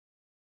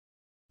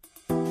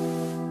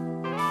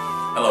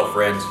Hello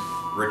friends,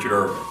 Richard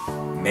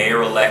Irvin,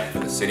 Mayor-elect for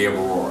the City of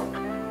Aurora.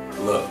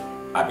 Look,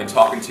 I've been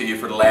talking to you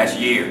for the last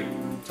year,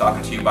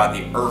 talking to you about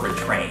the Irvin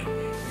train,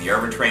 the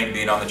Irvin train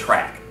being on the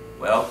track.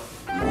 Well,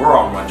 we were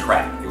on one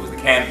track, it was the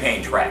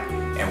campaign track,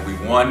 and we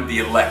won the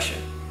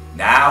election.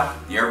 Now,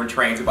 the Irvin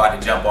train's about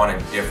to jump on a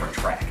different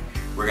track.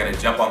 We're going to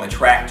jump on the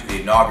track to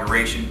the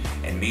inauguration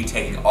and me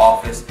taking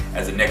office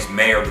as the next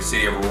mayor of the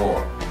City of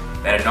Aurora.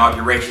 That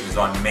inauguration is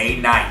on May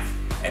 9th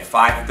at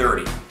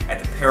 5:30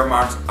 at the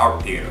Paramount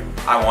Art Theater.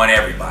 I want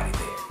everybody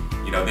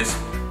there. You know, this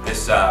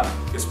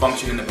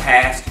function in the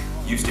past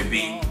used to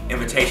be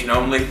invitation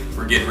only.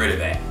 We're getting rid of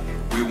that.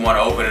 We want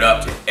to open it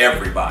up to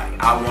everybody.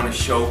 I want to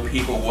show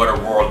people what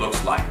Aurora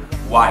looks like.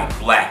 White,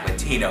 black,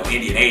 Latino,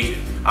 Indian,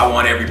 Asian. I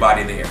want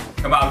everybody there.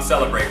 Come out and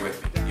celebrate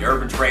with me. The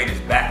Irvin train is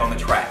back on the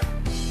track.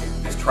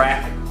 This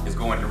track is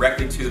going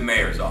directly to the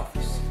mayor's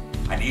office.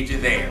 I need you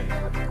there.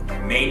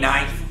 May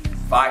 9th,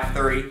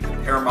 5:30,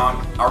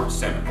 Paramount Art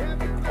Center.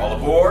 All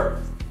aboard.